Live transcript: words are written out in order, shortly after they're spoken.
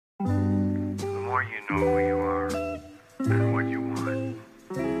The more you know who you are and what you want,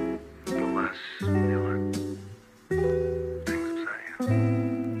 the less you let things upset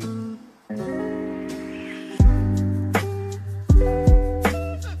you.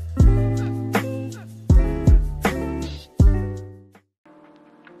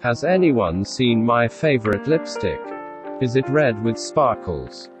 Has anyone seen my favorite lipstick? Is it red with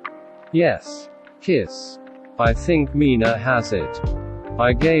sparkles? Yes. Kiss. I think Mina has it.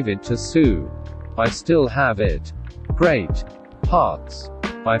 I gave it to Sue. I still have it. Great. Hearts.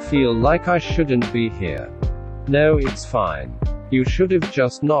 I feel like I shouldn't be here. No, it's fine. You should have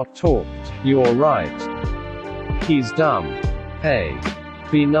just not talked. You're right. He's dumb. Hey.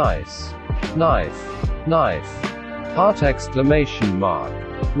 Be nice. Knife. Knife. Heart exclamation mark.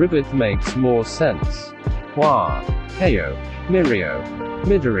 Ribbit makes more sense. Wah. Heyo. Mirio.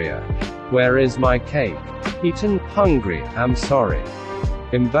 Midoriya. Where is my cake? Eaten, hungry, I'm sorry.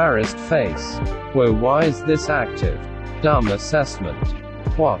 Embarrassed face. Whoa, why is this active? Dumb assessment.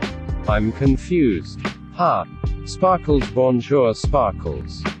 What? I'm confused. Ha. Sparkles, bonjour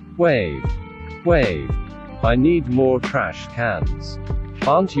Sparkles. Wave. Wave. I need more trash cans.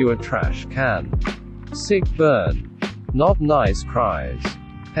 Aren't you a trash can? Sick burn. Not nice cries.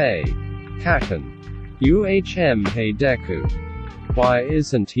 Hey. Kaken. Hey Deku. Why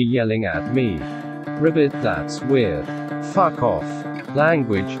isn't he yelling at me? Ribbit, that's weird. Fuck off.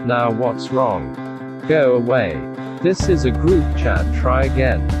 Language, now what's wrong? Go away. This is a group chat, try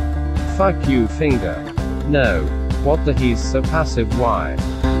again. Fuck you finger. No. What the he's so passive, why?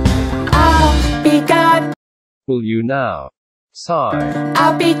 I'll be God. Will you now? Sigh.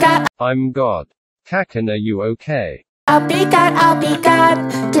 I'll be God. I'm God. Kaken, are you okay? I'll be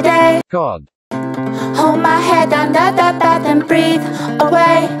God today. God. Hold my head under the bath and breathe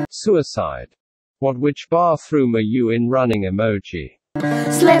away. Suicide. What, which bathroom are you in, running emoji?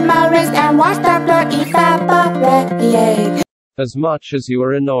 Slit my wrist and watch the blood evaporate. As much as you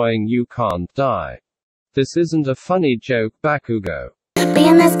are annoying, you can't die. This isn't a funny joke, Bakugo.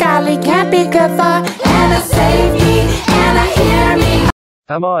 Being this godly can't be good for Anna, save me, Anna, hear me.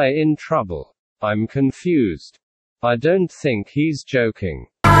 Am I in trouble? I'm confused. I don't think he's joking.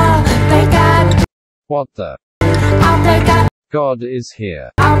 I'll play God. What the? I'll play God. God is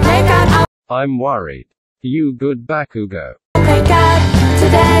here. I'll play God. I'm worried. You good, Bakugo? I'll play God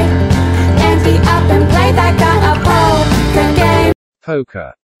today. And be up and play that God a poker game.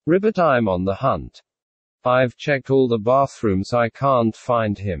 Poker. Ribbit, I'm on the hunt. I've checked all the bathrooms, I can't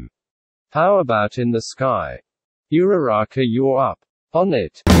find him. How about in the sky? Uraraka, you're up. On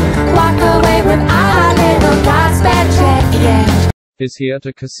it. Walk away with our little prospect check, yeah. Is he at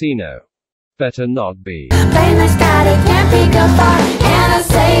a casino? Better not be. Famous God, it can't be good for Anna,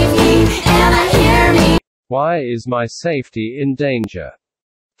 save me, Anna, hear me. Why is my safety in danger?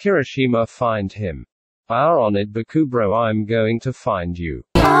 Kirishima, find him. Are on it, Bakubro, I'm going to find you.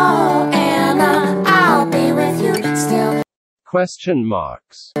 Oh, Anna, I'll be with you still. Question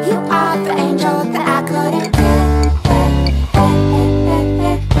marks. You are the angel that I couldn't get.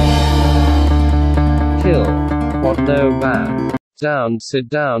 Kill. What, no ban. Down, sit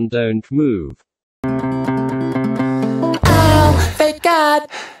down, don't move. I'll fake God.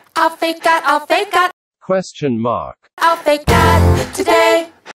 I'll fake God. I'll fake God. Question mark. I'll fake God today.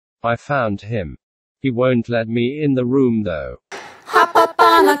 I found him. He won't let me in the room though. Hop up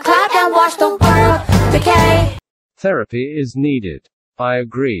on a cloud and watch the world decay. Therapy is needed. I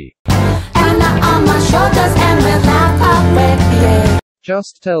agree. Anna on my shoulders and without a break, yeah.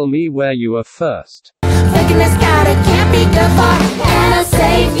 Just tell me where you are first. Faking this God, it can't be good for Anna,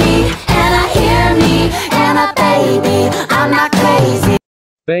 save me, Anna, hear me, Anna, baby, I'm not crazy.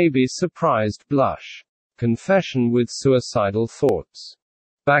 Baby surprised blush. Confession with suicidal thoughts.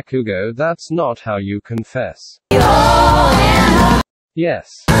 Bakugo, that's not how you confess. Oh, Anna.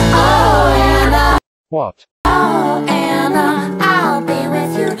 Yes. Oh, Anna. What? Oh, Anna, I'll be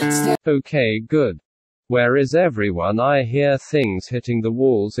with you still. Okay, good. Where is everyone? I hear things hitting the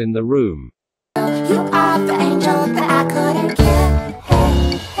walls in the room. You are the angel that I couldn't get.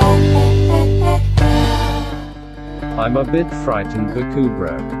 I'm a bit frightened,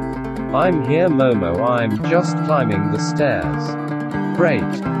 Bakubro. I'm here, Momo, I'm just climbing the stairs. Great.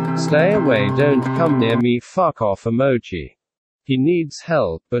 Stay away, don't come near me, fuck off emoji. He needs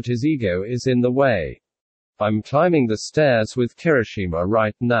help, but his ego is in the way. I'm climbing the stairs with Kirishima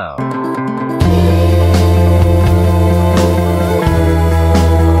right now.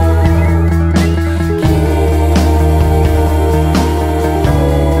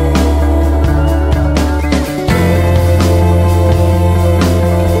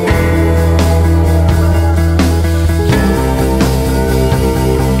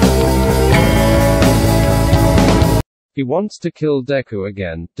 He wants to kill Deku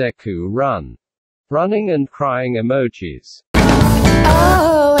again. Deku, run. Running and crying emojis.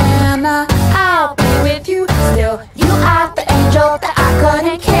 Oh, Anna, I'll be with you still. You are the angel that I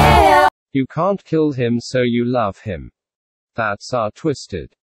couldn't kill. You can't kill him, so you love him. That's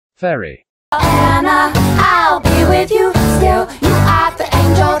twisted. Very. Anna, I'll be with you still. You are the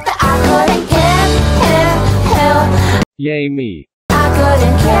angel that I couldn't kill. Yay me. I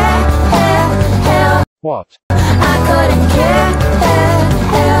couldn't kill. What? I couldn't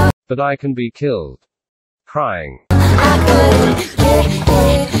kill. But I can be killed. Crying. I couldn't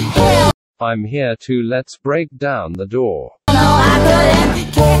kill. I'm here to let's break down the door. No, I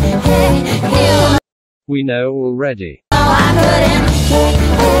couldn't kill. We know already. No, I couldn't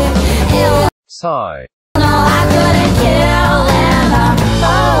kill. Sigh. No, I couldn't kill Anna.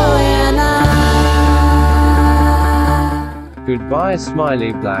 Oh, Anna. Goodbye,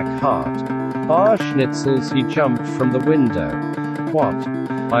 smiley black heart. Ah, schnitzels, he jumped from the window. What?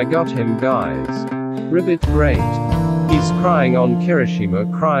 I got him, guys. Ribbit, great. He's crying on Kirishima,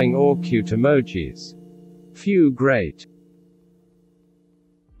 crying all cute emojis. Phew, great.